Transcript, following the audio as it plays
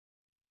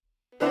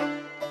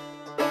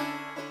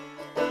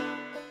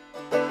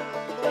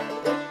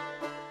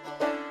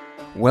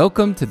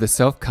Welcome to the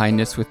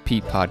Self-Kindness with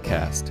Pete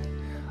podcast,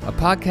 a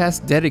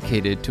podcast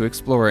dedicated to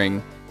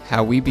exploring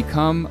how we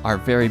become our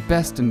very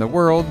best in the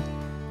world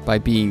by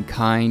being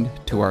kind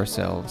to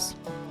ourselves.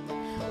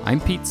 I'm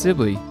Pete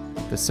Sibley,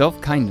 the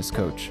Self-Kindness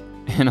Coach,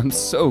 and I'm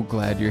so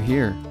glad you're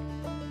here.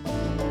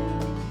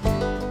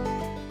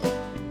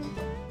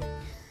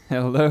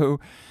 Hello,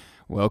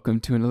 welcome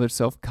to another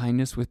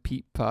Self-Kindness with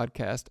Pete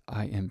podcast.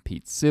 I am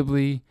Pete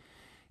Sibley,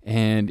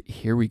 and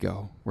here we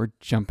go. We're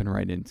jumping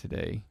right in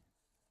today.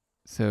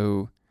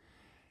 So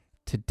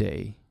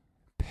today,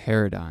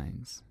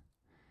 paradigms.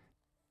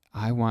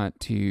 I want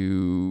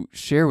to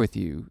share with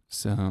you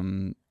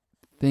some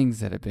things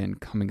that have been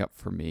coming up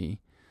for me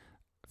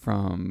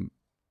from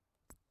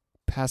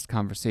past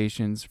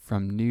conversations,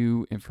 from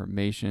new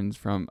information,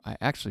 I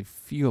actually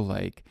feel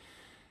like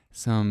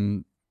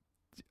some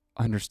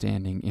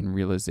understanding and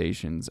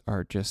realizations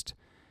are just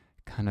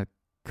kind of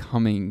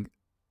coming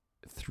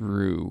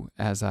through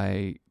as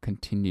I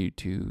continue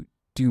to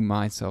do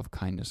my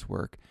self-kindness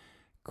work,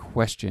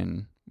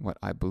 question what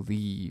I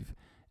believe,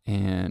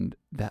 and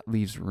that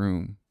leaves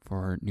room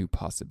for new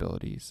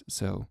possibilities.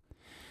 So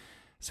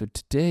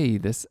today,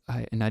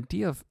 an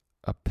idea of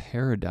a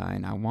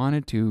paradigm, I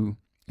wanted to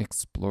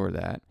explore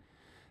that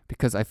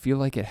because I feel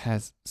like it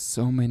has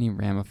so many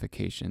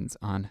ramifications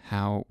on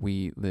how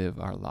we live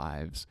our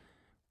lives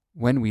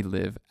when we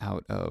live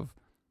out of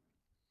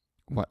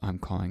what I'm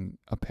calling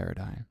a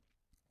paradigm.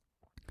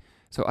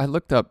 So I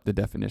looked up the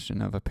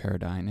definition of a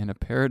paradigm, and a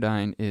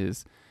paradigm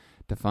is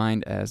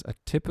defined as a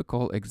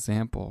typical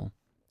example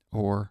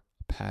or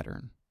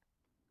pattern.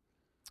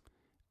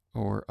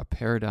 Or a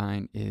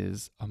paradigm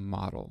is a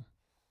model.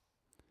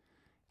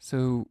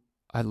 So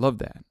I love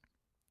that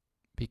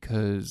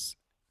because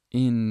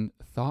in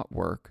thought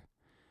work,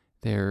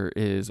 there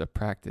is a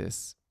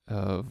practice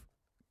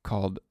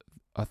called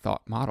a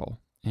thought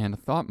model. And a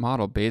thought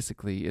model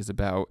basically is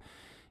about,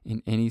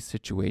 in any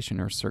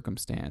situation or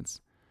circumstance,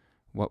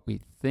 what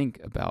we think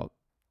about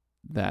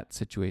that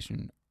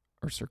situation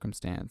or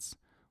circumstance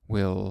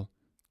will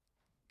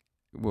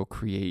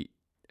create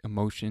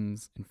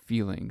emotions and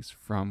feelings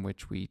from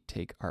which we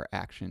take our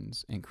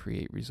actions and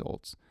create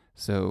results.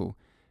 So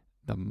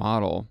the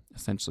model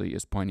essentially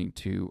is pointing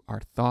to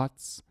our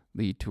thoughts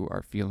lead to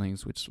our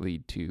feelings, which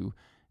lead to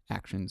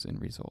actions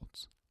and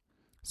results.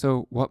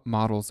 So what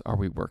models are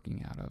we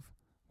working out of?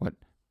 What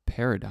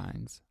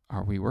paradigms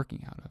are we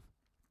working out of?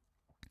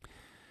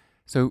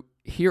 So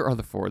here are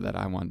the four that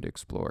I wanted to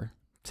explore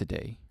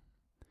today.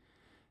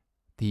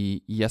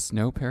 The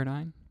yes-no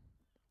paradigm,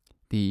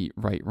 the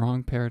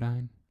right-wrong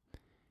paradigm,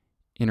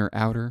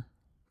 inner-outer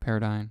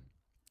paradigm,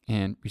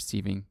 and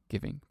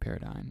receiving-giving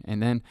paradigm.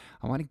 And then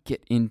I want to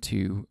get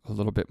into a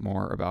little bit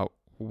more about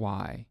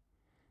why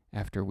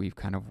after we've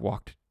kind of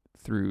walked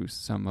through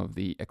some of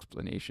the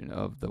explanation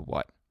of the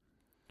what.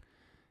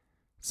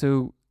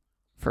 So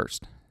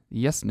first, the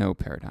yes-no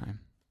paradigm.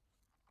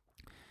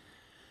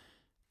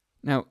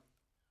 Now,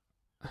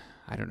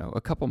 I don't know,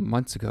 a couple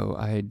months ago,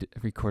 I had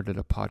recorded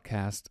a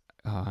podcast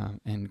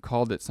and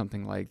called it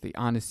something like The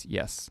Honest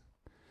Yes.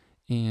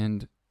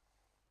 And,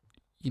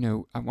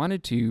 I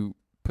wanted to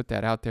put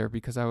that out there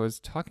because I was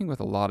talking with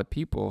a lot of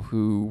people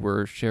who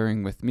were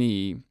sharing with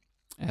me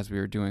as we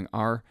were doing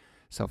our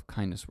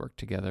self-kindness work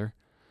together.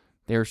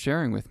 They were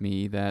sharing with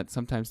me that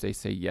sometimes they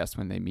say yes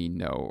when they mean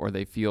no, or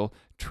they feel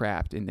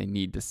trapped and they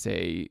need to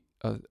say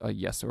a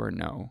yes or a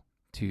no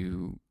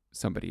to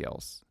somebody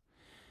else.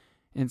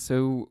 And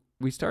so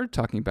we started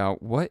talking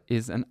about what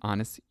is an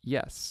honest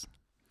yes.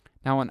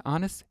 Now, an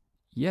honest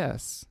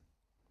yes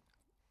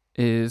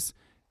is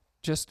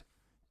just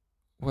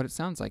what it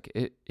sounds like.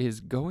 It is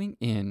going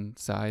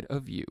inside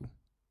of you,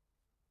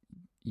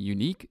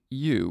 unique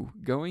you,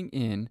 going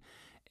in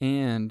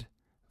and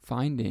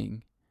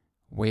finding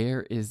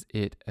where is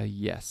it a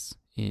yes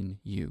in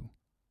you.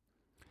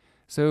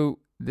 So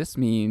this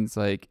means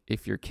like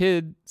if your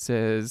kid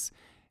says,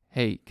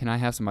 "Hey, can I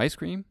have some ice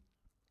cream?"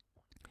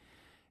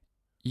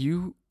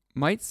 You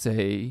might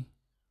say,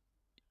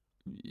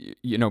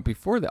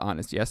 before the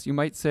honest yes, you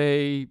might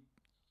say,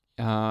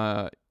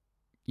 at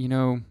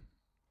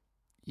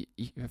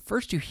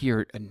first you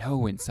hear a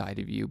no inside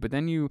of you, but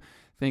then you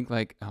think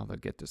like, oh, they'll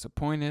get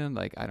disappointed.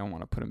 Like, I don't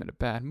want to put them in a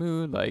bad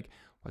mood. Like,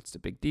 what's the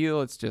big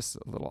deal? It's just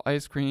a little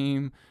ice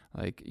cream.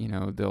 Like,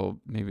 they'll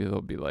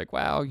be like,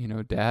 wow,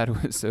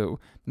 dad was so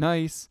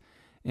nice.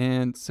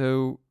 And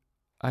so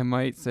I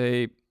might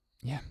say,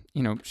 yeah,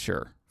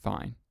 sure,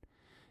 fine.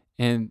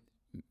 And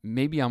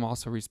maybe I'm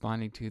also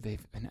responding to,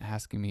 they've been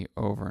asking me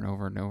over and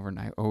over and over, and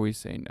I always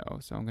say no.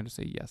 So I'm going to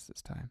say yes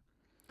this time.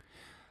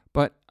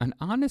 But an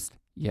honest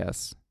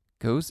yes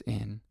goes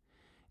in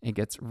and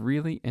gets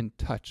really in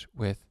touch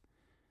with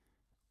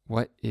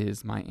what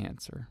is my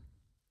answer.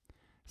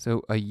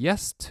 So a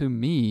yes to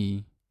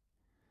me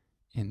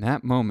in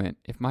that moment,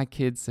 if my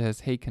kid says,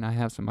 "Hey, can I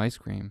have some ice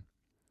cream?"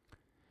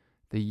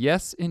 The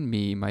yes in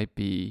me might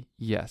be,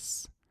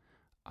 yes,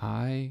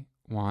 I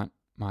want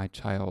my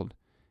child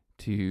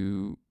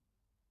to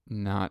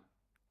not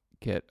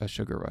get a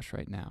sugar rush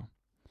right now.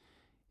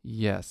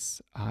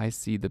 yes, I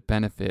see the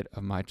benefit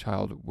of my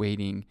child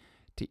waiting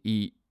to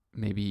eat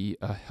maybe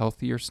a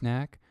healthier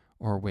snack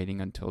or waiting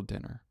until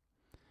dinner.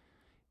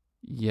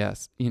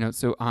 Yes,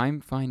 so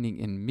I'm finding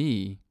in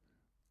me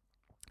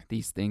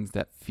these things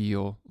that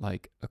feel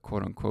like a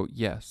quote unquote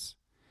yes.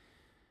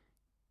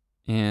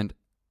 And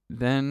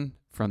then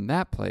from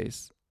that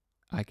place,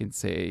 I can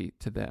say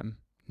to them,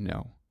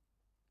 no.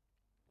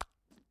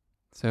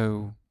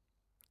 So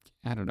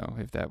I don't know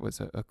if that was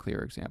a clear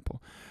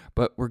example,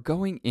 but we're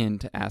going in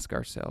to ask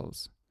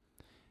ourselves,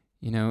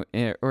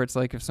 or it's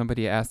like if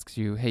somebody asks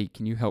you, hey,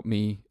 can you help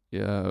me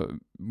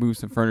move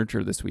some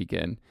furniture this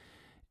weekend?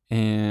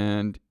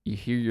 And you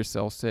hear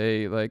yourself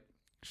say, like,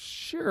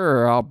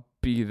 sure, I'll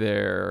be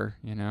there,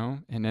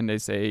 and then they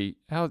say,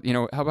 how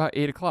about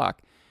 8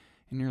 o'clock?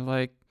 And you're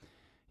like,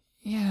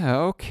 yeah,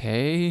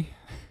 okay.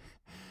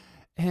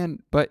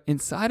 But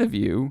inside of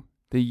you,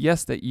 the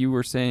yes that you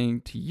were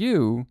saying to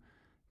you,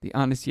 the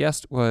honest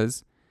yes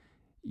was,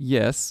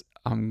 yes,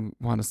 I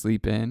want to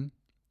sleep in.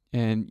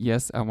 And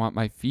yes, I want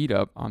my feet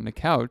up on the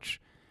couch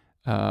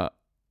at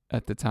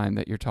the time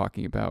that you're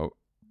talking about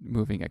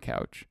moving a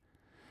couch.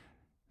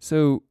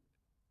 So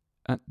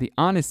the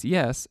honest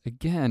yes,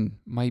 again,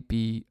 might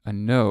be a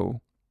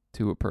no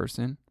to a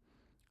person,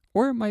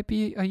 or it might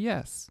be a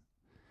yes.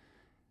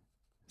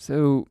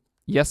 So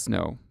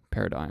yes-no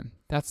paradigm,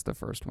 that's the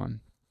first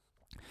one.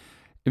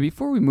 And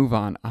before we move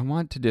on, I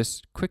want to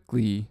just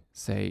quickly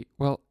say,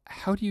 well,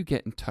 how do you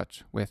get in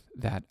touch with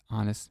that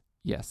honest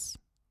yes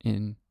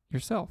in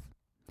yourself?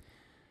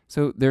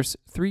 So there's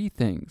 3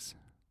 things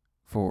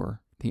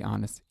for the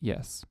honest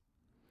yes.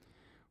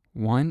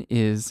 One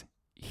is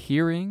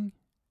hearing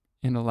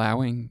and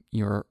allowing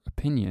your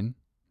opinion,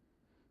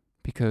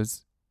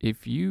 because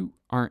if you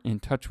aren't in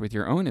touch with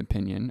your own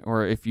opinion,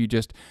 or if you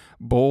just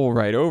bowl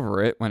right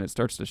over it when it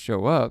starts to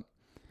show up,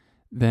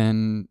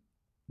 then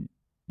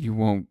you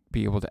won't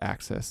be able to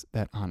access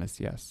that honest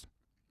yes.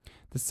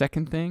 The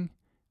second thing,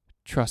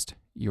 trust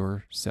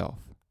yourself.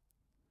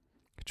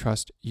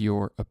 Trust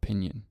your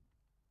opinion.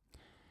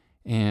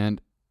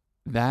 And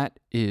that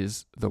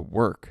is the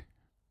work.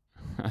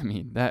 I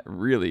mean, that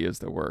really is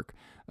the work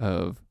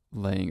of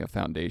laying a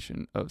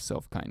foundation of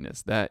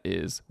self-kindness. That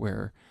is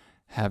where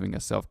having a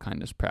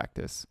self-kindness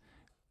practice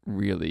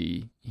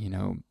really,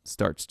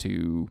 starts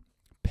to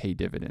pay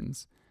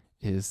dividends,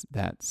 is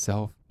that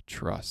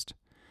self-trust.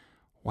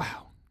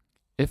 Wow.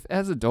 If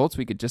as adults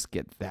we could just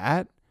get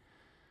that,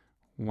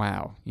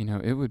 wow,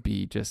 it would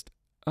be just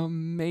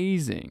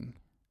amazing.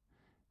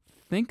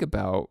 Think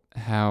about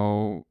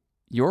how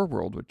your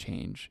world would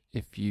change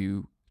if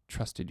you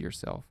trusted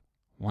yourself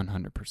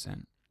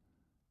 100%.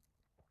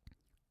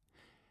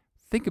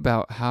 Think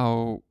about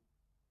how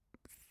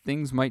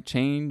things might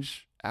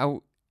change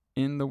out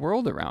in the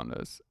world around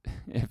us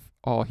if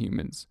all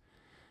humans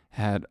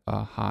had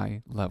a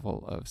high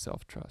level of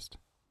self-trust.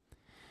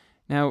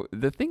 Now,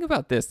 the thing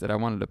about this that I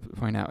wanted to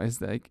point out is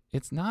that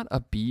it's not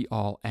a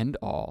be-all,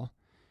 end-all.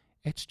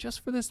 It's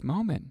just for this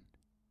moment.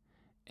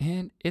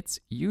 And it's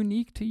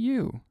unique to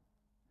you.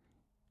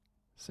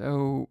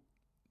 So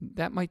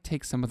that might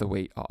take some of the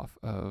weight off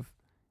of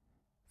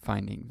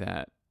finding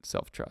that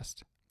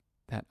self-trust,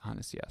 that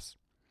honest yes.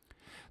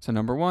 So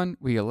 1,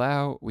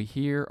 we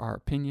hear our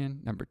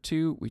opinion.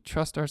 2, we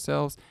trust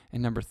ourselves.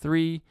 And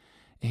 3,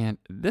 and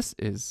this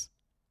is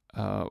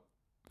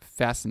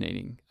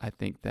fascinating. I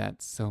think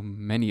that so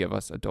many of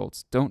us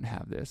adults don't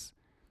have this.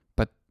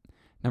 But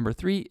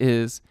 3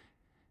 is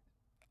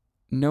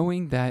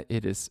knowing that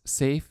it is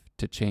safe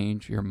to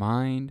change your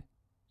mind,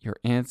 your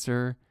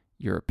answer,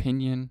 your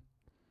opinion,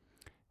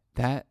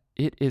 that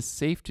it is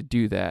safe to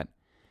do that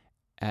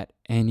at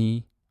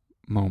any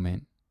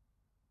moment.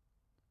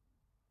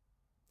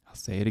 I'll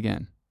say it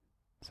again.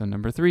 So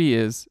 3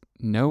 is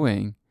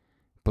knowing,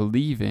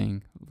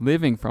 believing,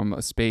 living from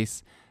a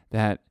space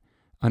that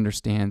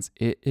understands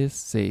it is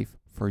safe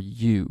for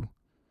you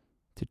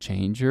to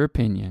change your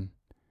opinion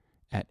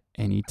at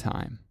any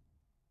time.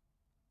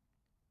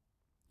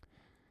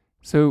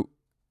 So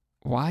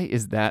why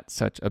is that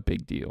such a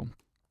big deal?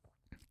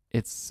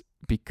 It's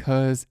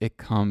because it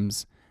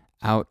comes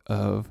out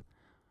of,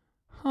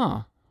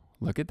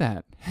 look at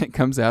that. It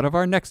comes out of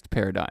our next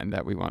paradigm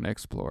that we want to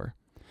explore,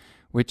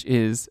 which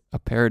is a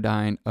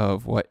paradigm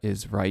of what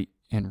is right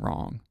and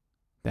wrong,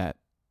 that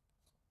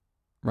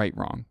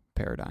right-wrong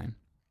paradigm.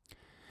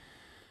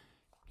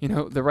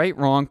 The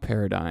right-wrong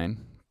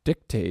paradigm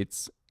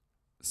dictates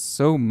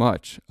so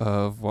much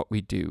of what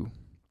we do.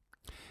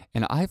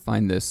 And I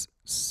find this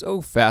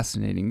so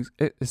fascinating,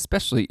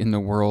 especially in the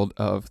world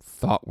of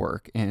thought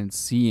work and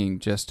seeing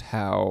just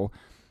how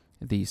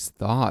these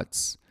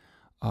thoughts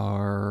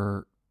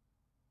are,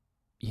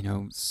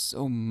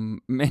 so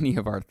many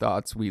of our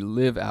thoughts we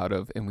live out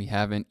of and we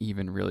haven't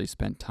even really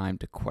spent time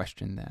to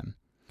question them.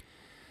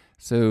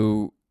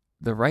 So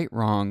the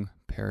right-wrong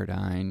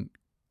paradigm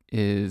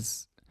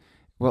is,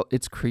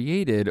 it's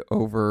created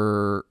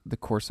over the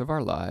course of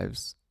our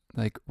lives.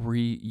 Like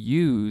we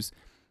use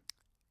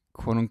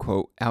quote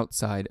unquote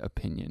outside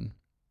opinion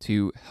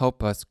to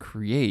help us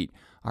create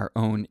our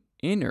own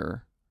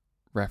inner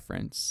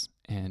reference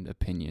and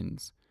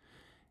opinions.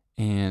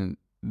 And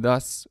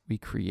thus we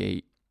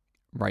create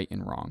right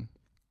and wrong.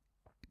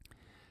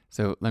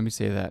 So let me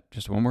say that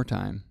just one more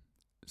time.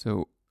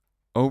 So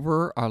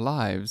over our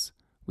lives,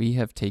 we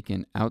have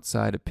taken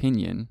outside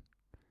opinion.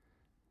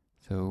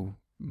 So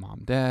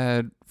mom,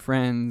 dad,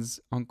 friends,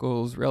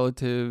 uncles,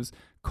 relatives,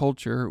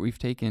 culture, we've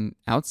taken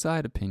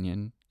outside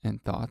opinion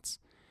and thoughts,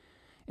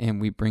 and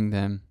we bring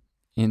them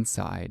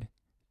inside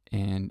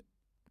and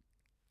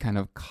kind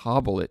of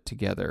cobble it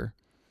together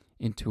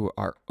into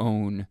our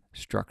own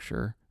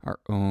structure, our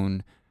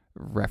own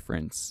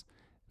reference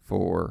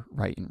for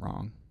right and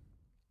wrong.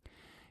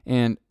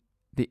 And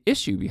the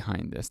issue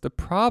behind this, the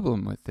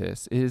problem with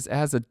this, is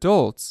as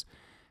adults,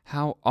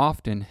 how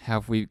often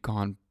have we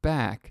gone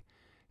back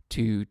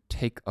to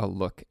take a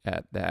look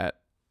at that,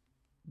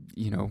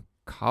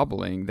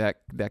 cobbling,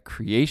 that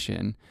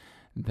creation,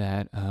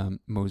 that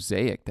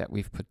mosaic that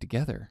we've put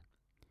together,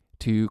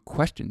 to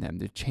question them,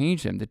 to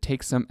change them, to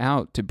take some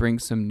out, to bring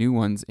some new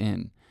ones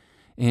in?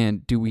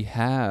 And do we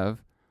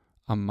have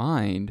a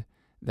mind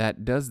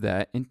that does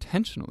that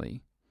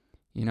intentionally?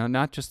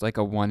 Not just like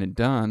a one and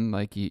done,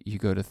 like you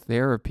go to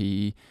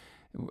therapy,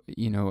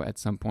 at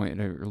some point in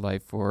your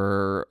life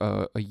for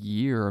a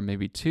year or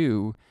maybe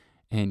two,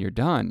 and you're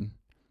done.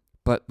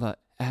 But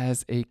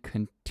as a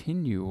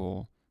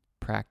continual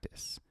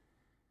practice.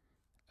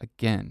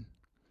 Again,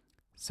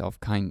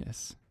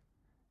 self-kindness.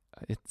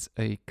 It's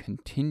a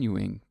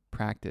continuing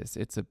practice.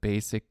 It's a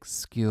basic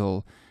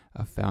skill,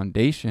 a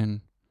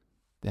foundation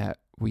that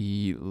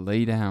we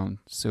lay down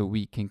so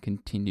we can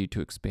continue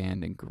to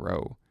expand and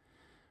grow.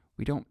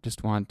 We don't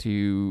just want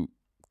to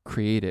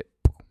create it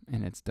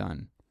and it's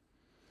done.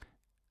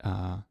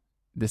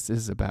 This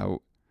is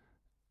about,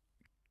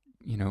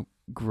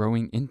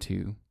 growing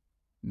into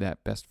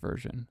that best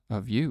version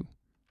of you.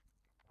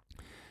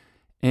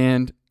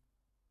 And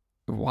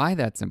why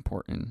that's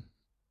important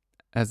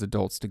as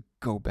adults to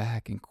go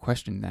back and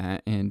question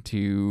that and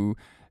to,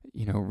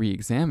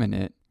 re-examine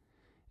it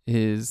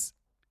is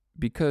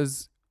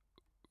because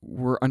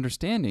we're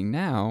understanding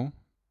now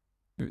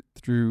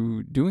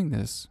through doing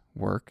this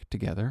work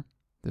together,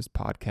 this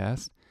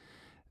podcast,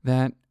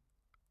 that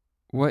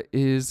what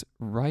is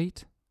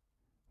right,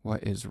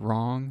 what is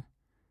wrong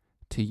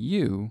to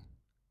you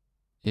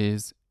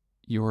is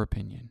your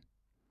opinion,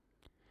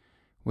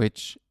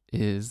 which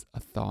is a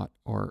thought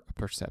or a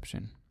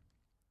perception.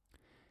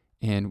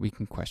 And we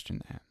can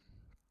question that.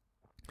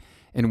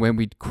 And when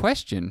we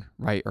question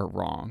right or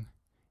wrong,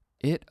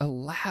 it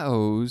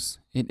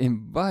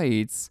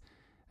invites,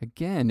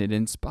 again, it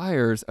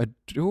inspires a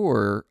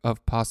door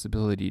of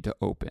possibility to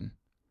open.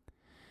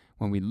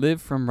 When we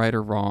live from right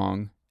or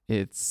wrong,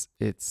 it's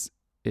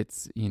a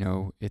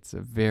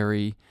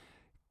very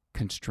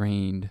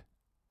constrained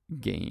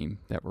game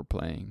that we're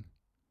playing.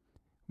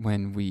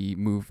 When we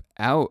move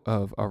out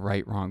of a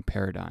right-wrong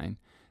paradigm,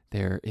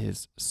 there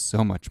is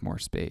so much more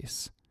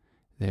space.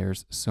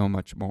 There's so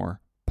much more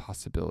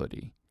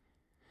possibility.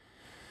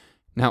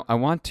 Now, I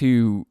want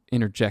to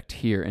interject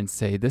here and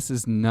say this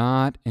is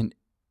not an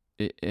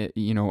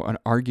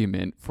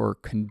argument for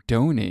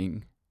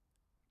condoning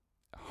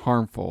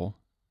harmful,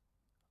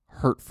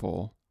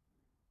 hurtful,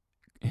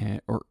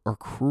 or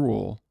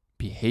cruel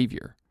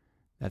behavior.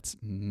 That's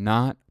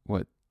not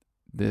what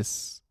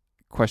this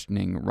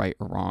questioning right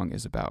or wrong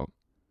is about.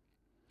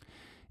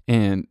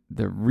 And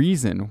the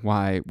reason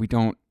why we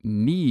don't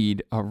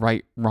need a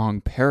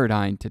right-wrong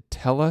paradigm to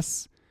tell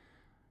us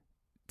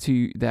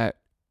that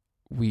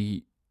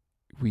we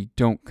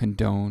don't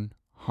condone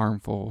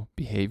harmful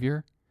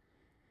behavior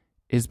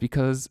is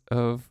because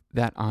of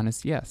that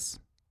honest yes.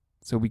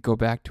 So we go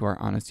back to our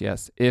honest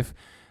yes. If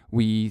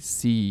we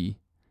see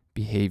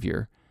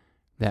behavior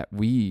that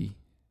we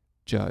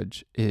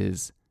judge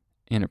is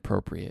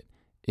inappropriate,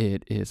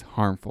 it is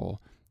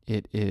harmful,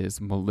 it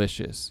is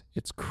malicious,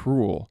 it's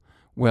cruel,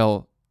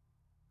 well,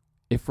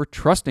 if we're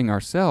trusting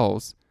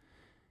ourselves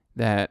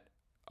that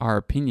our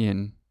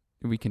opinion,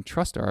 we can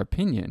trust our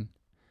opinion,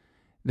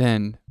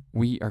 then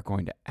we are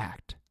going to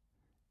act.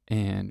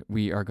 And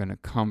we are going to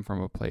come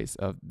from a place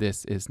of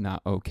this is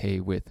not okay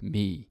with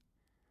me.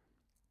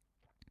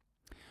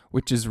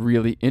 Which is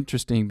really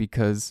interesting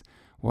because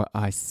what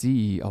I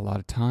see a lot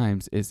of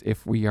times is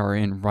if we are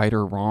in right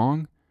or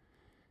wrong,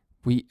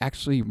 we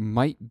actually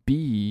might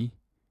be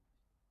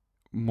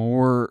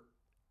more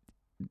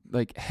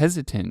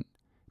hesitant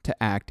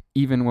to act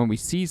even when we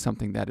see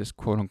something that is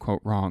quote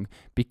unquote wrong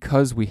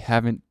because we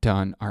haven't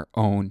done our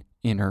own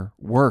inner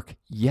work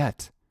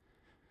yet.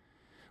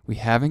 We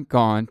haven't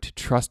gone to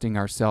trusting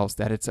ourselves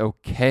that it's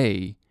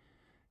okay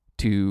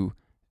to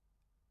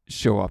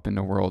show up in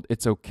the world.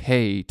 It's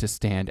okay to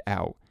stand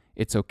out.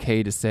 It's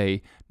okay to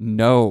say,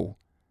 no,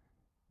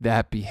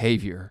 that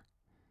behavior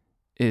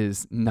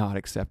is not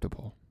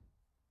acceptable.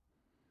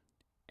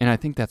 And I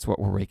think that's what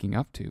we're waking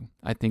up to.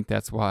 I think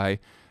that's why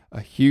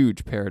a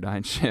huge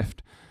paradigm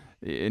shift,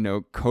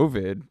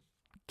 COVID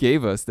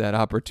gave us that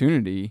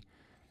opportunity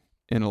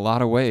in a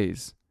lot of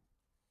ways.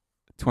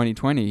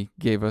 2020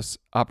 gave us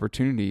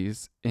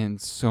opportunities in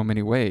so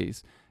many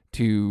ways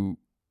to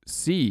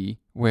see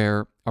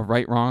where a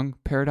right-wrong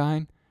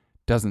paradigm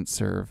doesn't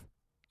serve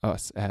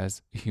us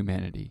as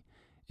humanity.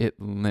 It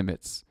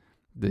limits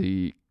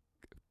the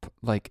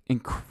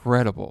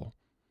incredible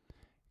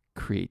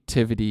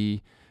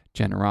creativity,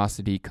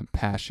 generosity,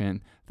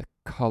 compassion, the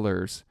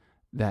colors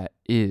that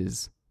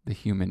is the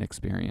human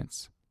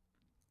experience.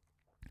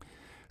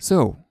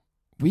 So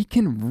we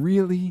can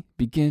really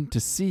begin to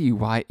see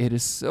why it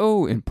is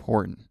so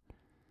important,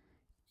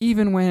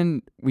 even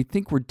when we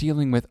think we're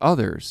dealing with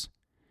others,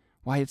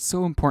 why it's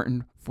so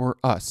important for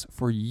us,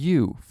 for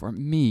you, for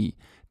me,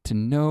 to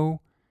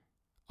know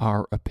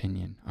our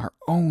opinion, our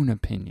own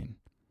opinion,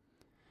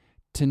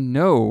 to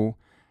know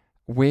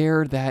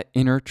where that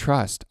inner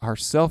trust, our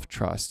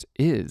self-trust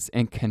is,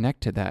 and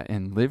connect to that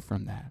and live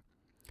from that.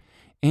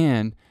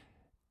 And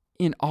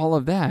in all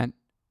of that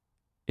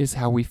is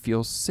how we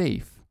feel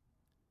safe.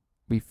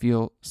 We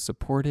feel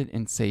supported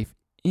and safe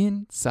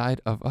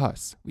inside of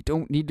us. We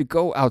don't need to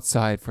go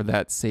outside for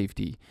that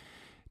safety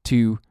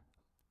to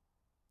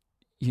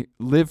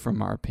live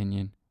from our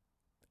opinion.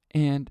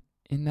 And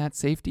in that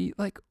safety,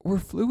 we're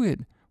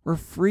fluid. We're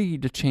free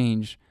to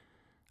change.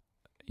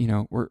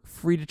 We're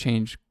free to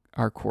change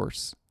our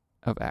course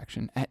of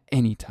action at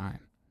any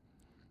time.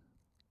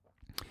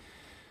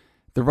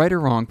 The right or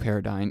wrong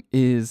paradigm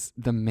is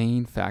the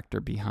main factor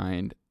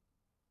behind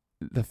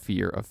the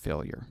fear of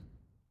failure.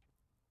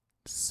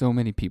 So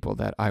many people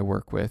that I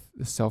work with,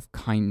 the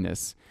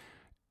self-kindness,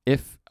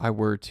 if I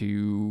were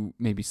to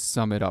maybe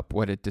sum it up,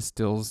 what it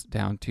distills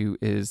down to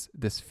is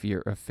this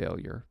fear of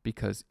failure,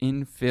 because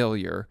in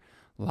failure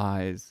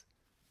lies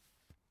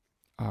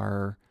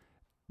our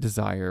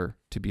desire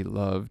to be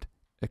loved,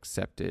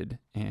 accepted,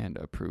 and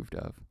approved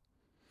of.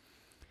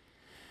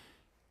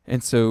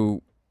 And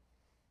so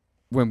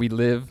when we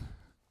live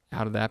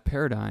out of that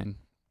paradigm,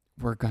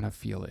 we're going to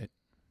feel it.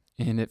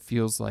 And it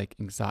feels like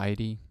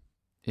anxiety.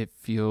 It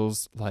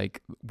feels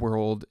like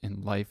world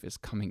and life is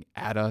coming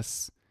at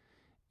us.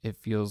 It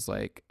feels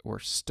like we're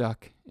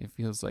stuck. It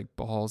feels like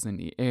balls in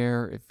the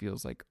air. It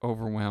feels like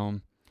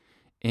overwhelm.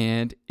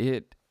 And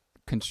it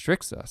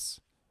constricts us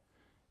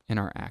in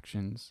our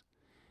actions.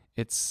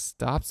 It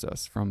stops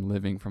us from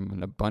living from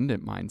an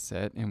abundant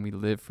mindset, and we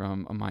live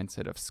from a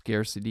mindset of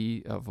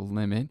scarcity, of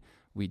limit.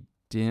 We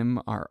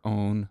dim our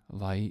own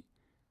light.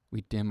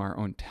 We dim our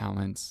own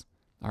talents,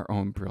 our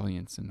own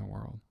brilliance in the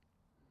world.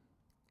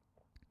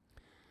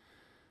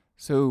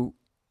 So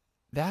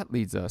that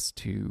leads us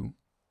to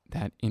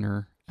that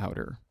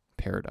inner-outer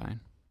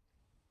paradigm.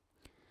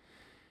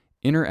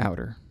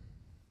 Inner-outer.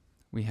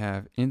 We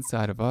have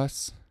inside of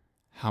us.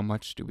 How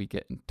much do we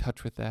get in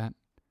touch with that?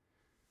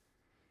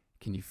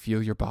 Can you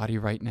feel your body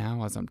right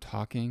now as I'm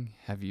talking?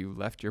 Have you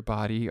left your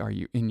body? Are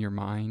you in your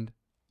mind?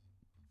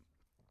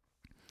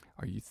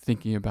 Are you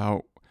thinking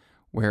about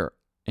where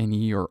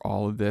any or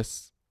all of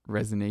this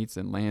resonates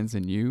and lands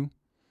in you?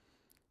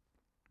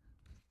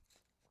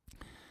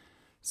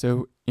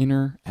 So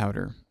inner,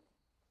 outer.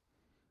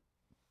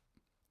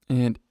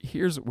 And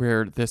here's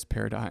where this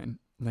paradigm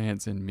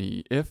lands in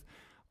me. If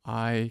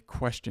I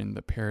question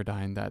the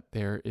paradigm that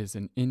there is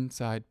an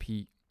inside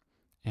Pete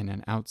and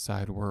an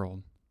outside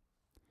world,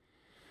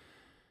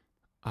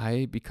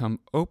 I become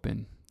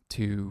open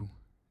to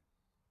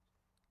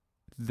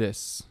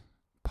this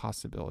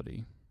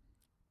possibility.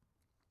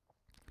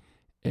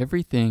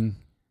 Everything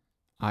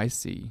I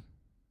see,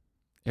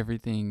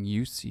 everything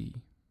you see,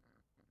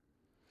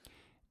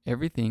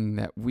 everything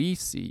that we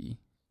see,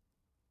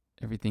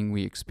 everything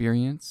we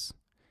experience,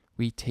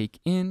 we take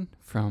in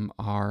from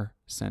our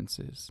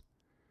senses.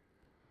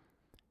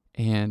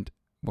 And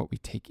what we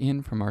take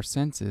in from our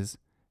senses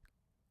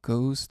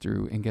goes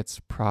through and gets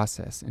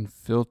processed and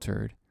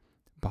filtered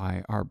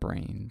by our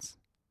brains.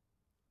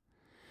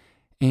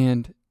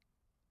 And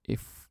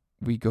if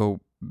we go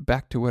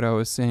back to what I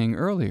was saying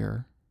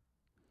earlier,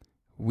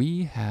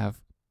 we have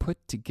put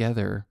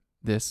together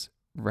this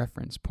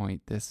reference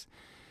point, this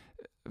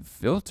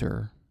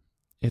filter.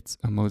 It's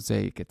a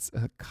mosaic. It's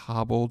a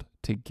cobbled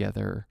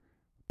together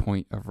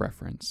point of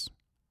reference.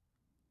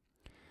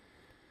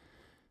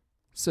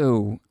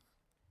 So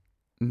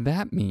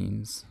that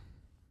means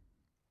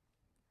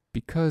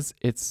because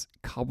it's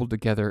cobbled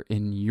together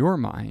in your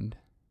mind,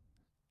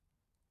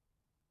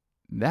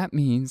 that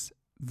means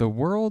the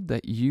world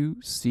that you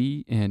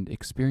see and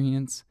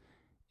experience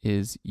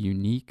is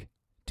unique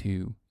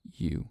to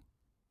you.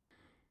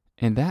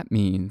 And that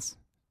means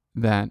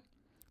that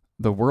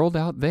the world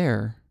out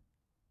there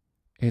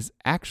is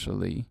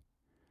actually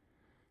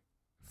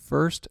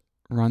first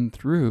run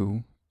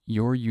through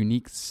your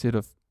unique set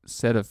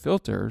of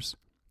filters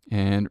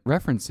and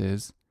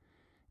references,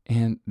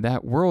 and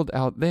that world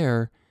out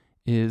there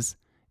is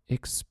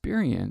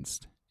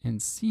experienced and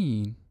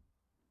seen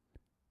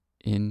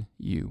in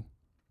you.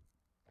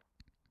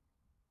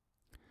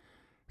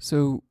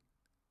 So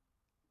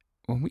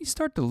when we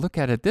start to look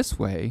at it this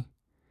way,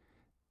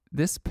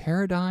 this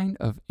paradigm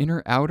of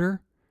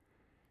inner-outer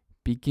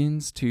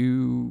begins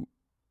to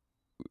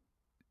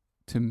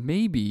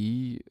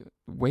maybe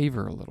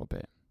waver a little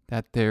bit.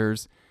 That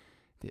there's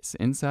this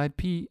inside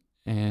Pete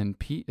and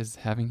Pete is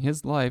having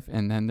his life,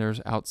 and then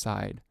there's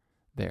outside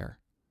there.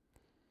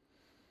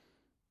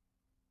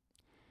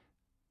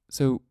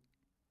 So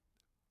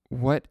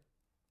what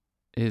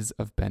is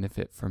of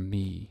benefit for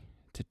me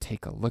to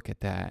take a look at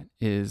that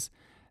is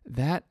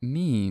that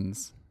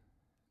means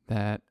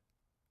that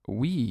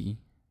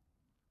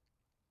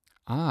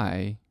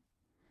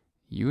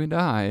you and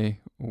I,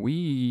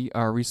 we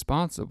are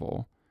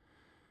responsible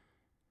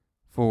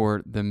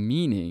for the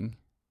meaning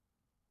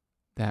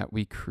that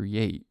we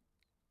create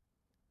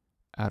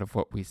out of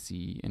what we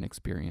see and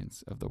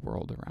experience of the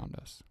world around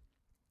us.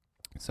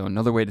 So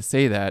another way to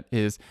say that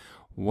is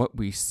what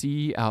we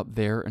see out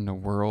there in the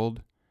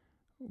world,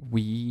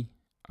 we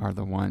are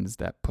the ones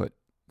that put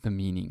the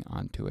meaning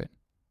onto it.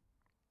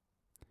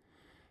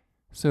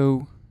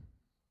 So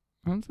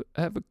I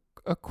have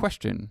a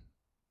question.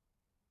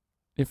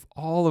 If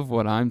all of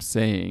what I'm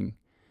saying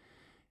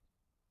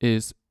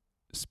is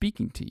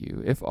speaking to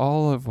you, if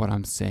all of what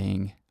I'm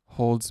saying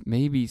holds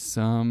maybe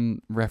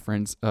some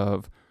reference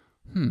of,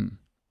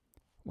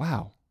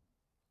 wow,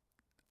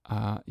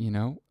 I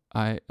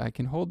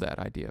can hold that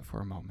idea for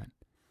a moment.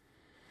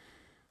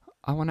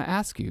 I want to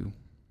ask you,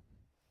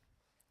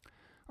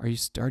 are you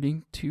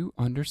starting to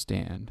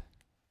understand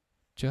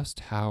just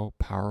how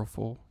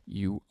powerful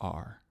you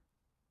are?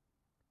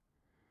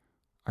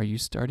 Are you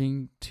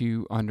starting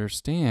to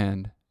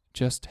understand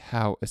just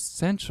how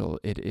essential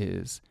it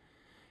is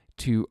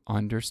to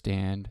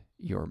understand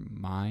your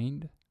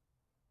mind,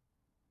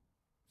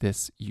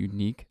 this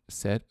unique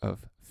set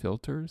of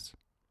filters?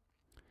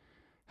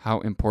 How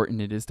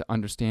important it is to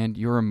understand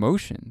your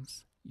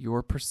emotions,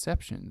 your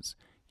perceptions,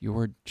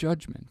 your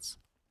judgments.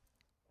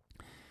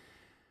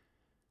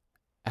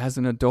 As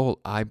an adult,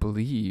 I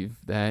believe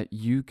that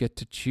you get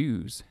to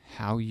choose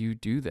how you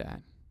do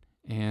that.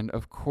 And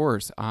of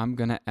course, I'm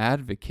going to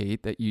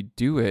advocate that you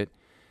do it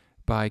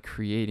by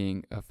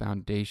creating a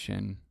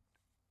foundation,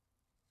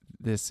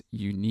 this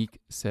unique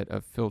set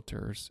of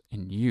filters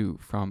in you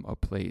from a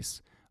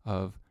place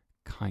of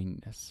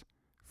kindness,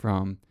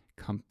 from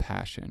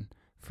compassion,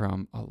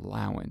 from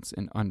allowance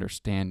and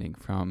understanding,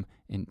 from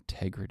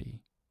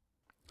integrity.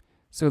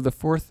 So the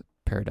fourth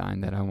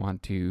paradigm that I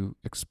want to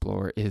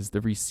explore is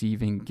the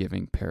receiving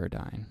giving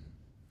paradigm.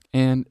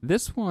 And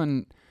this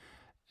one,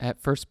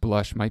 at first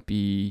blush, might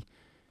be,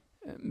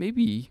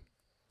 maybe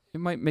it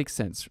might make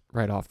sense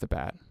right off the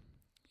bat.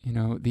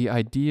 The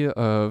idea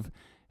of,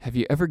 have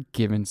you ever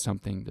given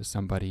something to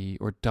somebody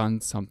or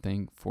done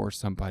something for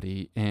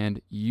somebody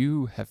and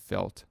you have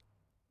felt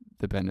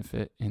the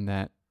benefit in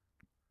that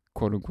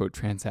quote unquote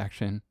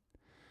transaction?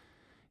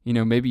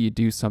 Maybe you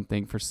do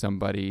something for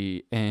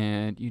somebody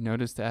and you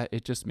notice that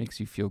it just makes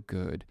you feel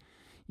good.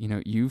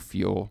 You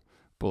feel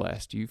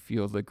blessed. You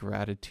feel the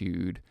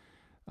gratitude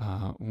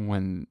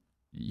when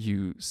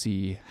you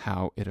see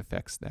how it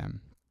affects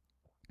them.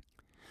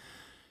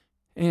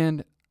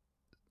 And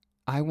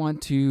I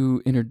want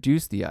to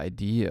introduce the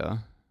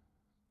idea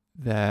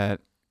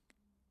that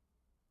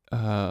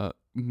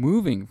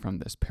moving from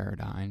this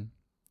paradigm,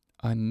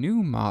 a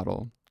new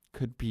model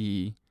could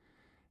be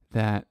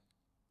that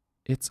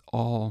it's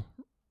all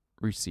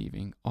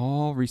receiving.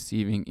 All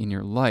receiving in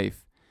your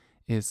life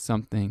is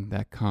something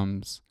that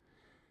comes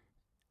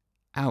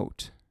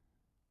out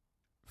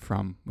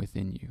from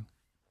within you.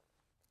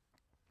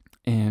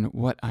 And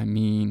what I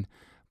mean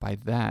by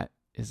that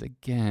is,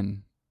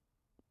 again,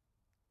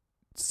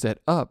 set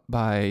up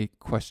by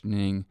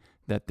questioning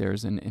that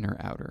there's an inner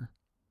outer.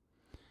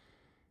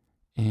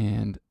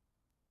 And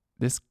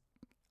this,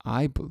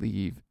 I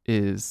believe,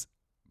 is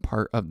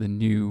part of the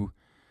new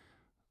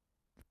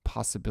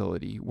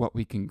possibility. What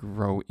we can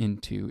grow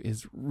into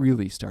is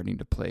really starting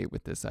to play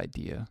with this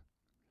idea.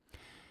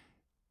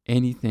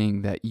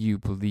 Anything that you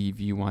believe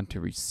you want to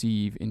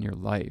receive in your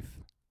life,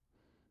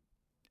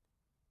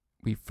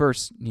 we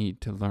first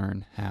need to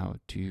learn how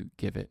to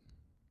give it.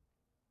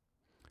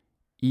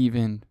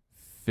 Even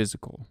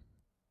physical.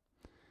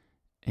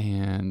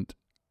 And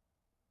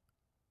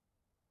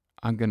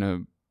I'm going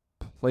to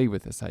play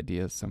with this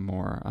idea some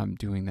more. I'm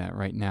doing that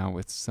right now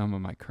with some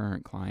of my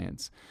current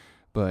clients,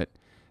 but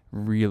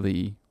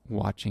really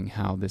watching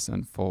how this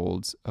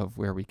unfolds, of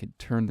where we could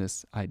turn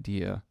this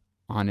idea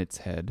on its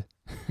head,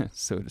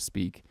 so to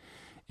speak,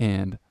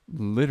 and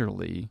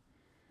literally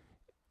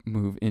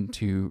move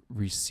into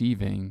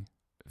receiving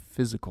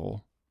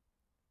physical,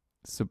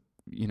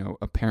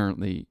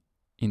 apparently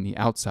in the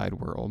outside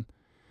world,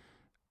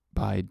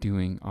 by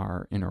doing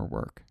our inner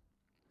work.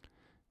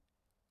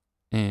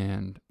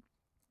 And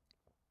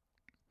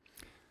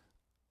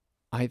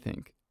I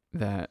think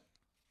that,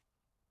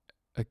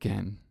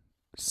 again,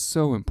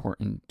 so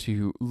important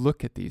to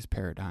look at these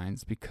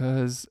paradigms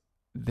because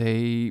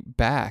they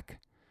back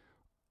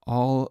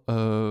all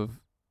of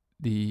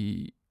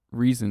the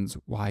reasons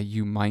why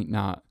you might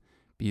not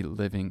be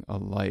living a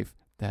life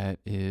that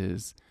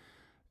is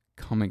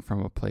coming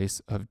from a place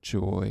of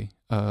joy,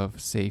 of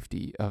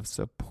safety, of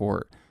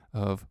support,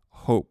 of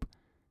hope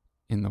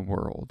in the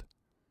world,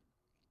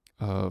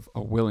 of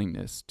a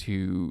willingness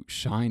to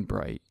shine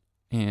bright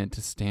and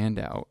to stand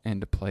out and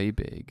to play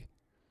big.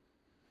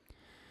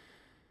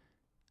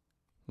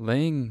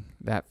 laying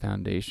that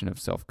foundation of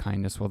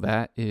self-kindness, well,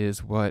 that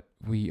is what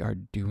we are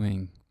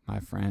doing, my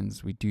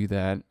friends. We do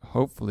that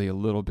hopefully a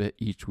little bit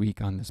each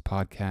week on this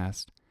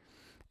podcast.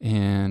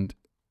 And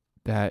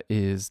that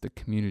is the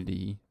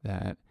community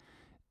that,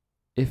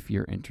 if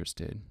you're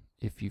interested,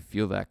 if you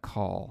feel that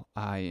call,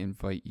 I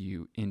invite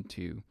you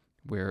into,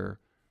 where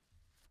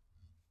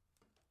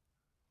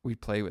we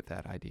play with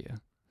that idea.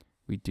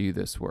 We do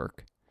this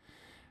work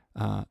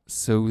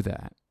so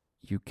that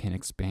you can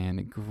expand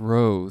and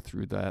grow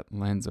through that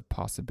lens of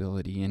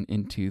possibility and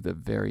into the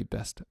very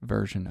best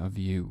version of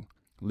you,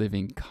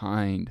 living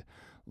kind,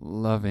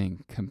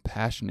 loving,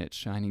 compassionate,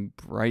 shining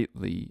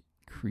brightly,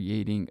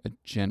 creating a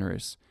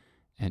generous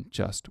and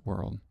just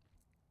world.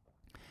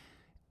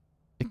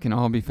 It can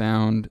all be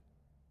found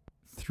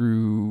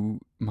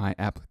through my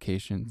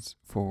applications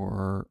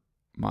for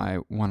my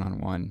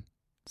one-on-one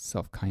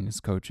self-kindness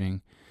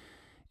coaching,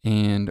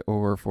 and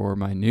or for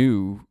my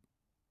new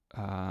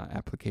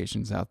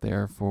applications out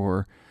there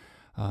for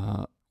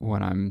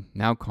what I'm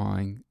now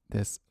calling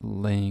this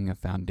laying a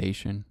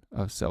foundation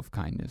of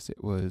self-kindness.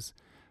 It was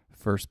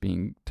first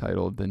being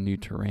titled The New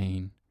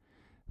Terrain,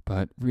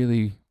 but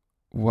really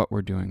what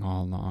we're doing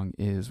all along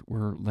is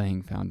we're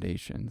laying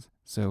foundations.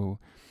 So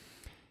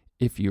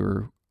if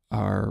you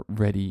are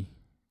ready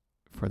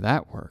for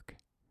that work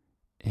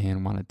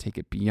and want to take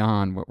it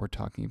beyond what we're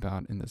talking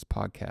about in this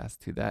podcast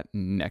to that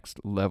next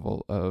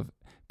level of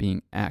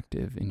being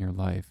active in your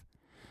life,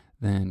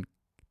 then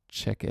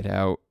check it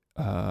out.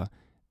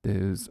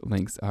 Those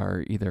links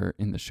are either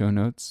in the show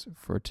notes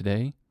for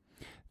today.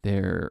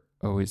 They're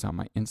always on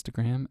my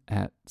Instagram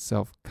at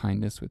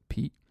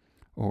selfkindnesswithpete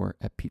or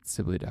at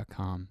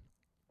petesibley.com.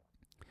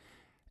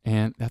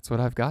 And that's what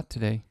I've got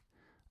today.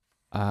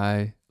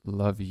 I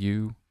love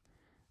you.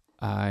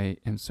 I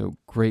am so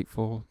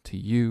grateful to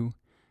you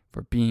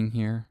for being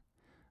here.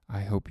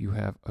 I hope you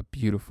have a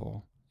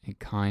beautiful and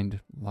kind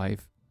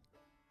life.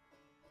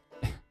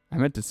 I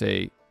meant to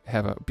say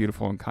have a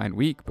beautiful and kind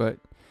week, but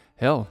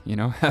hell,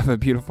 have a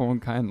beautiful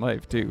and kind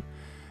life too.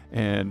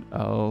 And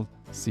I'll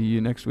see you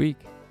next week.